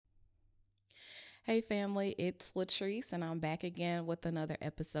Hey family, it's Latrice and I'm back again with another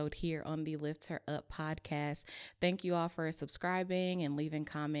episode here on the Lift Her Up podcast. Thank you all for subscribing and leaving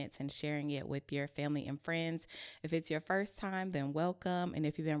comments and sharing it with your family and friends. If it's your first time, then welcome. And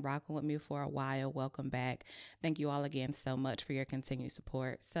if you've been rocking with me for a while, welcome back. Thank you all again so much for your continued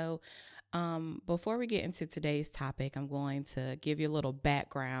support. Before we get into today's topic, I'm going to give you a little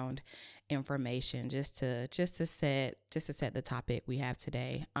background information just to set the topic we have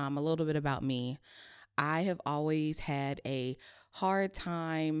today. A little bit about me. I have always had a hard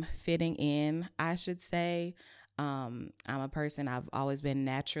time fitting in, I should say. I'm a person, I've always been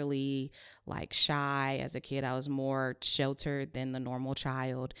naturally like shy. As a kid, I was more sheltered than the normal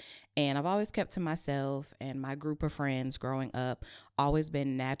child. And I've always kept to myself and my group of friends growing up, always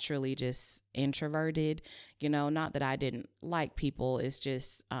been naturally just introverted. Not that I didn't like people, it's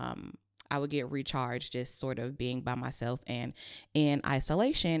just, I would get recharged just sort of being by myself and in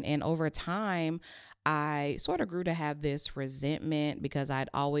isolation. And over time, I sort of grew to have this resentment because I'd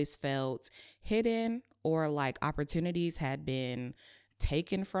always felt hidden or like opportunities had been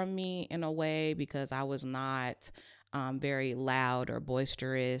taken from me in a way because I was not very loud or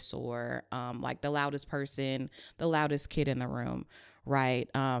boisterous or like the loudest person, the loudest kid in the room, right?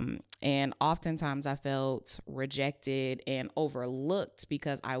 And oftentimes I felt rejected and overlooked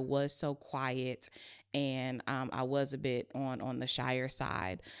because I was so quiet and I was a bit on the shyer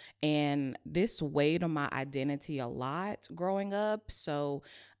side. And this weighed on my identity a lot growing up.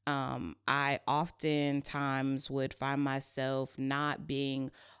 I oftentimes would find myself not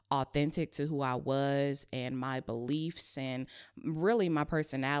being authentic to who I was and my beliefs and really my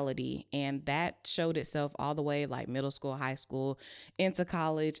personality. And that showed itself all the way like middle school, high school, into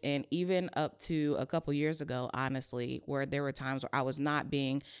college, and even up to a couple years ago, honestly, where there were times where I was not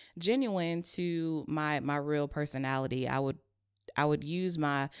being genuine to my real personality. I would use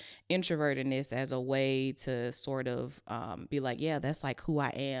my introvertedness as a way to sort of be like, yeah, that's like who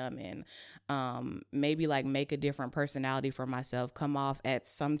I am, and maybe like make a different personality for myself, come off at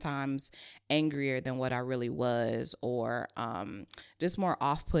sometimes angrier than what I really was, or just more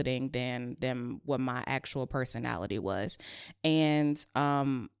off-putting than what my actual personality was. And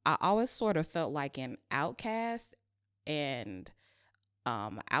I always sort of felt like an outcast and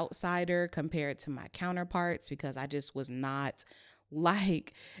outsider compared to my counterparts because I just was not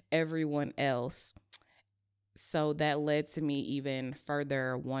like everyone else. So that led to me even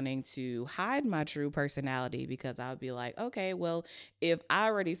further wanting to hide my true personality because I would be like, okay, well, if I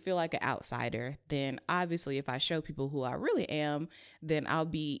already feel like an outsider, then obviously if I show people who I really am, then I'll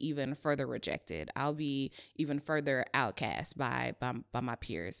be even further rejected. I'll be even further outcast by my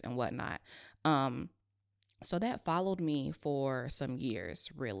peers and whatnot. So that followed me for some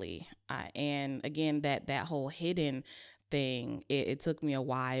years, really. And again, that whole hidden thing, it took me a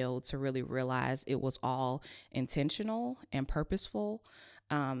while to really realize it was all intentional and purposeful.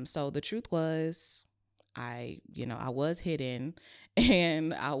 So the truth was, I was hidden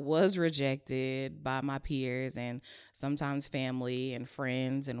and I was rejected by my peers and sometimes family and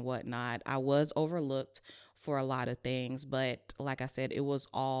friends and whatnot. I was overlooked for a lot of things, but like I said, it was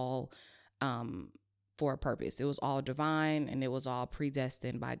all um, for a purpose. It was all divine and it was all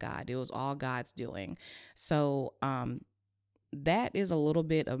predestined by God. It was all God's doing. So that is a little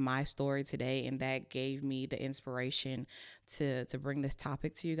bit of my story today, and that gave me the inspiration to bring this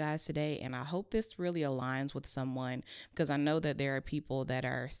topic to you guys today. And I hope this really aligns with someone because I know that there are people that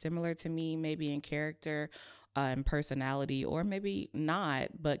are similar to me, maybe in character and personality, or maybe not,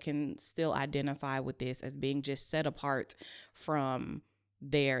 but can still identify with this as being just set apart from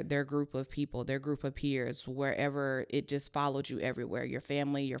their group of people, their group of peers, wherever it just followed you everywhere, your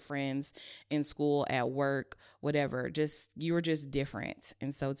family, your friends, in school, at work, whatever, just you were just different.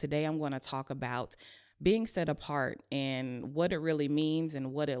 And so today I'm going to talk about being set apart and what it really means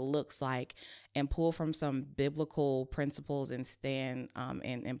and what it looks like, and pull from some biblical principles and stand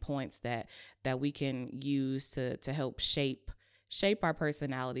and points that we can use to help shape our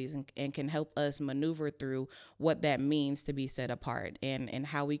personalities, and can help us maneuver through what that means to be set apart, and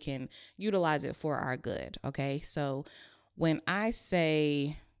how we can utilize it for our good. Okay. So when I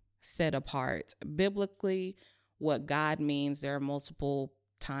say set apart, biblically, what God means, there are multiple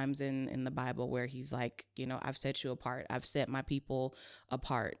times in the Bible where he's like, I've set you apart. I've set my people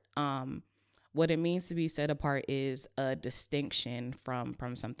apart. What it means to be set apart is a distinction from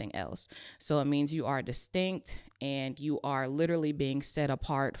something else. So it means you are distinct and you are literally being set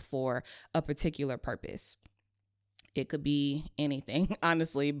apart for a particular purpose. It could be anything,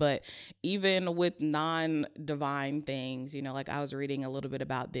 honestly, but even with non-divine things, like I was reading a little bit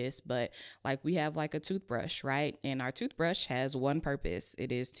about this, but like we have like a toothbrush, right? And our toothbrush has one purpose.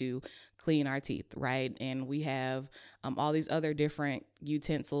 It is to clean our teeth, right? And we have all these other different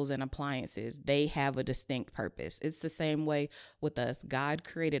utensils and appliances. They have a distinct purpose. It's the same way with us. God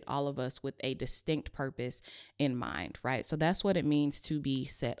created all of us with a distinct purpose in mind, right? So that's what it means to be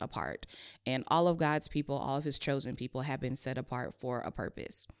set apart. And all of God's people, all of his chosen people have been set apart for a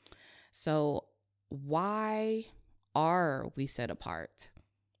purpose. So why are we set apart?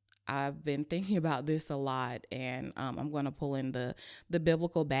 I've been thinking about this a lot, and I'm going to pull in the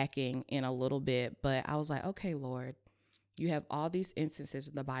biblical backing in a little bit, but I was like, okay, Lord, you have all these instances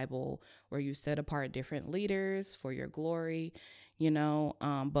in the Bible where you set apart different leaders for your glory,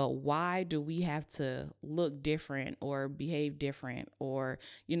 but why do we have to look different or behave different or,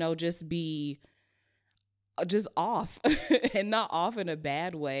 just off and not off in a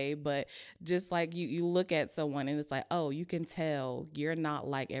bad way, but just like you look at someone and it's like, oh, you can tell you're not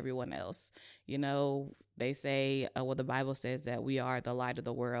like everyone else. They say, the Bible says that we are the light of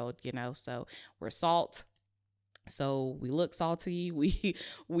the world, so we're salt. So we look salty.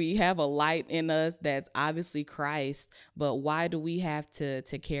 We have a light in us that's obviously Christ, but why do we have to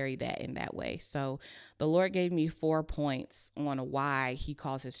carry that in that way? So the Lord gave me 4 points on why he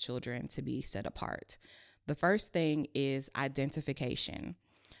calls his children to be set apart. The first thing is identification.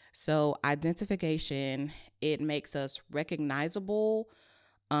 So identification, it makes us recognizable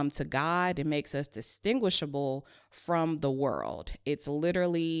to God. It makes us distinguishable from the world. It's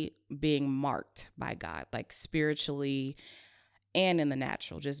literally being marked by God, like spiritually and in the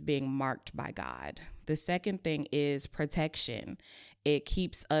natural, just being marked by God. The second thing is protection. It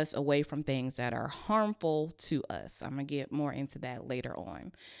keeps us away from things that are harmful to us. I'm going to get more into that later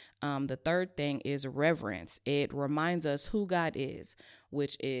on. The third thing is reverence. It reminds us who God is,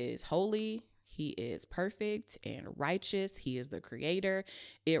 which is holy. He is perfect and righteous. He is the creator.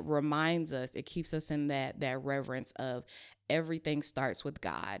 It reminds us, it keeps us in that reverence of everything starts with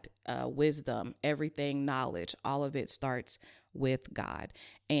God, wisdom, everything, knowledge, all of it starts with God.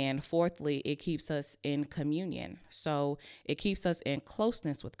 And fourthly, it keeps us in communion. So it keeps us in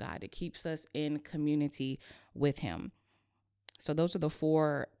closeness with God. It keeps us in community with him. So those are the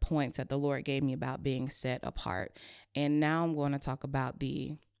 4 points that the Lord gave me about being set apart. And now I'm going to talk about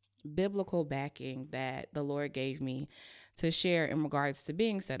the biblical backing that the Lord gave me to share in regards to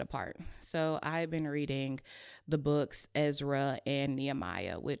being set apart. So I've been reading the books Ezra and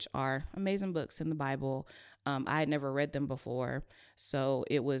Nehemiah, which are amazing books in the Bible. I had never read them before, so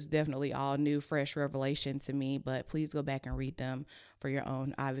it was definitely all new, fresh revelation to me, but please go back and read them for your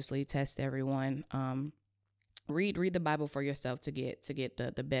own. Obviously, test everyone. Read the Bible for yourself to get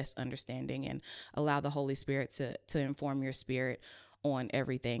the best understanding, and allow the Holy Spirit to inform your spirit on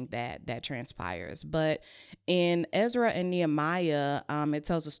everything that transpires. But in Ezra and Nehemiah, it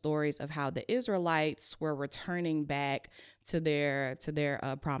tells the stories of how the Israelites were returning back to their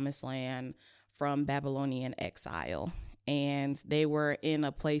promised land from Babylonian exile, and they were in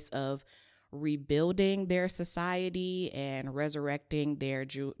a place of rebuilding their society and resurrecting their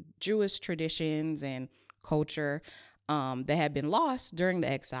Jewish traditions and culture that had been lost during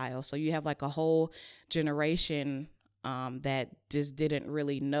the exile. So you have like a whole generation that just didn't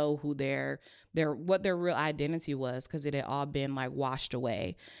really know who what their real identity was, because it had all been like washed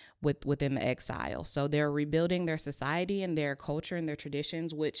away within the exile. So they're rebuilding their society and their culture and their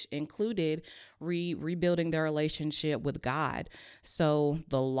traditions, which included rebuilding their relationship with God. So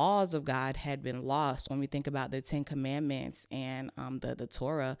the laws of God had been lost. When we think about the 10 Commandments and the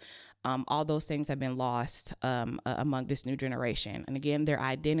Torah, all those things have been lost among this new generation. And again, their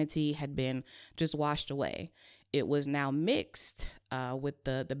identity had been just washed away. It was now mixed with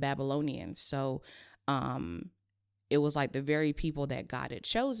the Babylonians. So it was like the very people that God had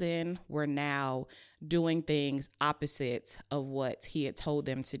chosen were now doing things opposite of what he had told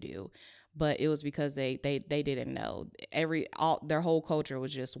them to do. But it was because they didn't know. Their whole culture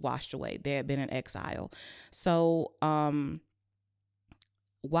was just washed away. They had been in exile. So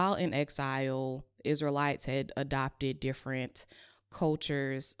while in exile, Israelites had adopted different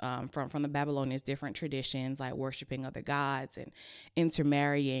cultures from the Babylonians, different traditions like worshiping other gods and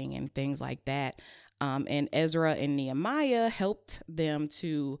intermarrying and things like that. And Ezra and Nehemiah helped them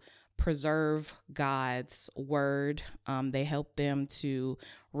to preserve God's word. They helped them to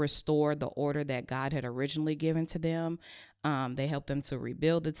restore the order that God had originally given to them. They helped them to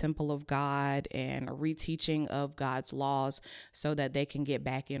rebuild the temple of God and a reteaching of God's laws so that they can get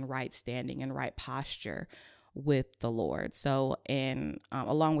back in right standing and right posture with the Lord. So, and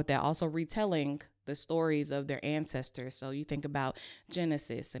along with that, also retelling the stories of their ancestors. So you think about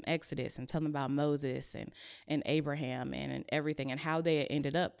Genesis and Exodus and telling about Moses and Abraham and everything, and how they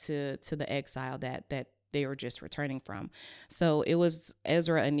ended up to the exile that they were just returning from. So it was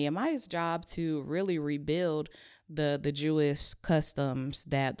Ezra and Nehemiah's job to really rebuild the Jewish customs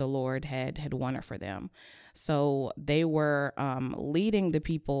that the Lord had wanted for them. So they were leading the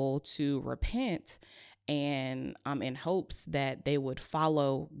people to repent, and in hopes that they would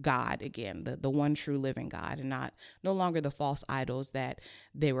follow God again, the one true living God, and no longer the false idols that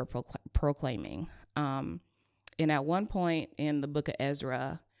they were proclaiming. And at one point in the book of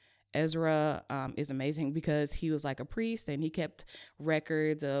Ezra, is amazing because he was like a priest and he kept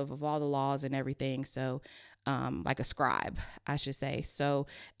records of all the laws and everything. So like a scribe, I should say. So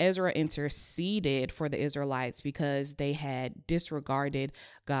Ezra interceded for the Israelites because they had disregarded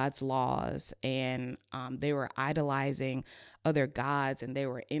God's laws, and they were idolizing other gods, and they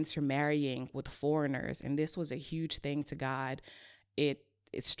were intermarrying with foreigners. And this was a huge thing to God. It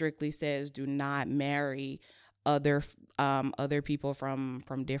strictly says, do not marry other people from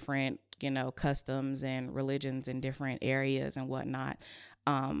different, customs and religions in different areas and whatnot,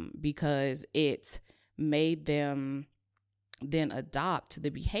 because it made them then adopt the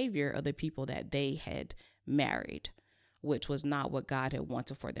behavior of the people that they had married, which was not what God had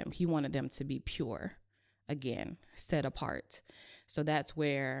wanted for them. He wanted them to be pure, again, set apart. So that's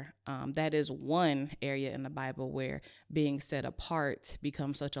where that is one area in the Bible where being set apart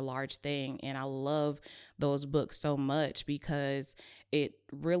becomes such a large thing. And I love those books so much because it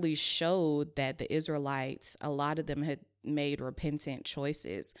really showed that the Israelites, a lot of them had made repentant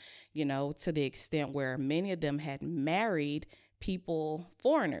choices, to the extent where many of them had married people,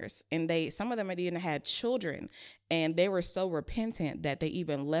 foreigners, and some of them had even had children, and they were so repentant that they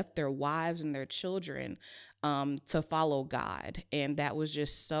even left their wives and their children to follow God. And that was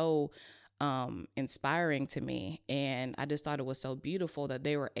just so inspiring to me. And I just thought it was so beautiful that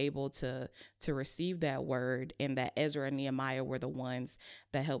they were able to receive that word, and that Ezra and Nehemiah were the ones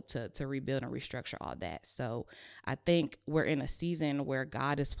that helped to rebuild and restructure all that. So I think we're in a season where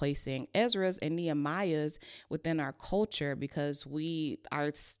God is placing Ezra's and Nehemiah's within our culture, because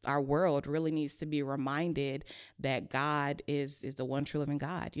our world really needs to be reminded that God is the one true living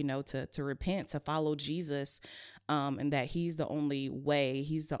God, to repent, to follow Jesus, and that he's the only way,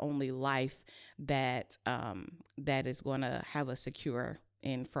 he's the only life that is going to have us secure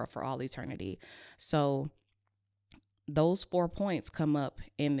for all eternity. So those 4 points come up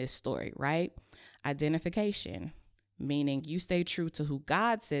in this story, right? Identification, meaning you stay true to who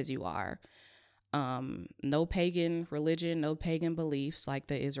God says you are. No pagan religion, no pagan beliefs like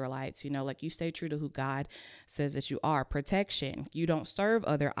the Israelites, like you stay true to who God says that you are. Protection, you don't serve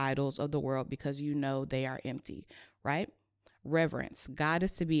other idols of the world because they are empty, right? Reverence, God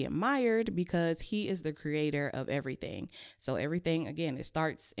is to be admired because he is the creator of everything. So everything, again, it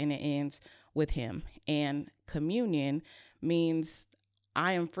starts and it ends with him. And communion means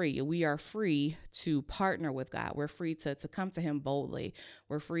I am free. We are free to partner with God. We're free to come to him boldly.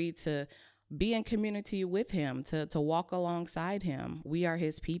 We're free to be in community with him, to walk alongside him. We are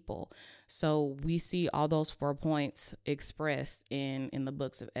his people. So we see all those 4 points expressed in the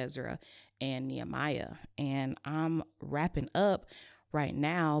books of Ezra and Nehemiah. And I'm wrapping up right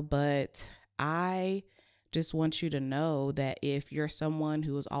now, but I just want you to know that if you're someone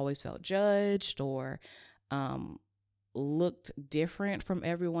who has always felt judged or looked different from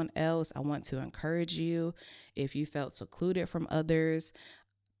everyone else, I want to encourage you. If you felt secluded from others,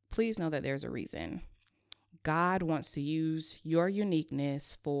 please know that there's a reason. God wants to use your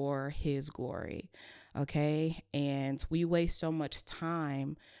uniqueness for his glory, okay? And we waste so much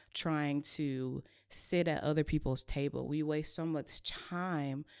time trying to sit at other people's table. We waste so much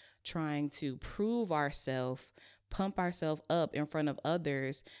time trying to prove ourselves, pump ourselves up in front of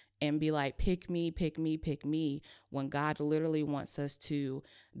others, and be like, pick me, pick me, pick me, when God literally wants us to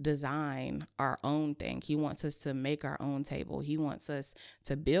design our own thing. He wants us to make our own table. He wants us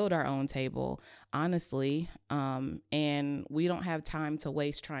to build our own table, honestly. And we don't have time to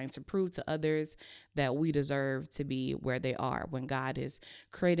waste trying to prove to others that we deserve to be where they are, when God is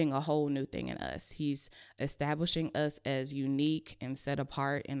creating a whole new thing in us. He's establishing us as unique and set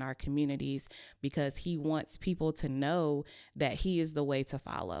apart in our communities because he wants people to know that he is the way to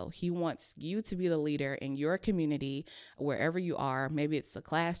follow. He wants you to be the leader in your community, wherever you are. Maybe it's the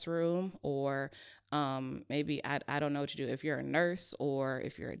classroom, or maybe I don't know what you do. If you're a nurse, or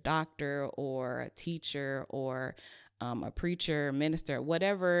if you're a doctor, or a teacher, or a preacher, minister,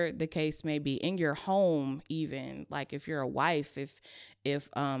 whatever the case may be, in your home, even like if you're a wife, if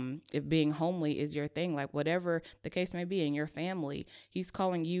being homely is your thing, like whatever the case may be in your family, he's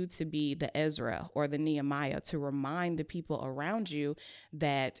calling you to be the Ezra or the Nehemiah, to remind the people around you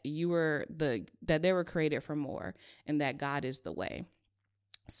that that they were created for more, and that God is the way.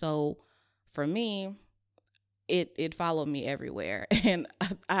 So for me, it followed me everywhere. And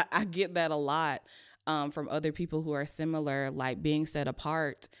I get that a lot from other people who are similar, like being set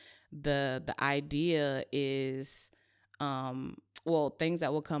apart. The idea is, well, things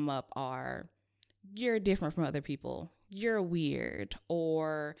that will come up are you're different from other people, you're weird,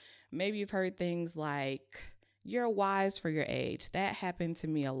 or maybe you've heard things like you're wise for your age. That happened to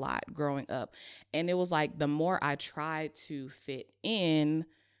me a lot growing up. And it was like the more I tried to fit in,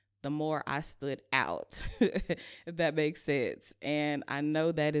 the more I stood out, if that makes sense. And I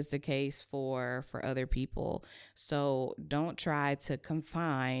know that is the case for other people. So don't try to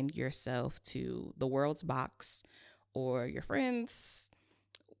confine yourself to the world's box or your friends,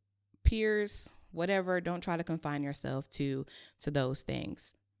 peers, whatever. Don't try to confine yourself to those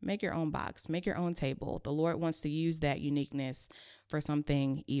things. Make your own box, make your own table. The Lord wants to use that uniqueness for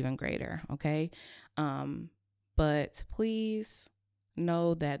something even greater, okay? But please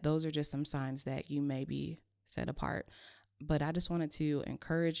know that those are just some signs that you may be set apart. But I just wanted to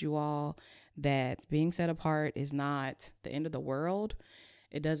encourage you all that being set apart is not the end of the world.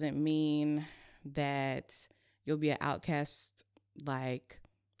 It doesn't mean that you'll be an outcast like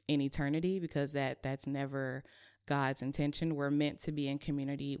in eternity, because that's never God's intention. We're meant to be in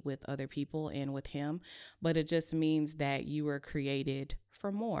community with other people and with Him, but it just means that you were created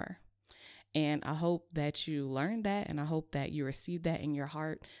for more. And I hope that you learned that, and I hope that you receive that in your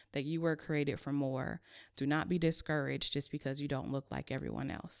heart, that you were created for more. Do not be discouraged just because you don't look like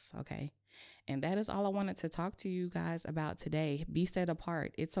everyone else, okay? And that is all I wanted to talk to you guys about today. Be set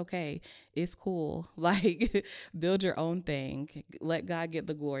apart. It's okay. It's cool. Like, build your own thing. Let God get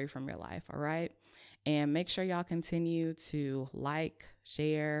the glory from your life, all right? And make sure y'all continue to like,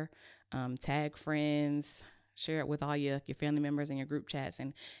 share, tag friends, share it with all your family members and your group chats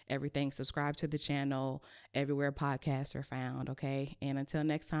and everything. Subscribe to the channel everywhere podcasts are found, okay? And until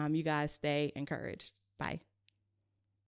next time, you guys stay encouraged. Bye.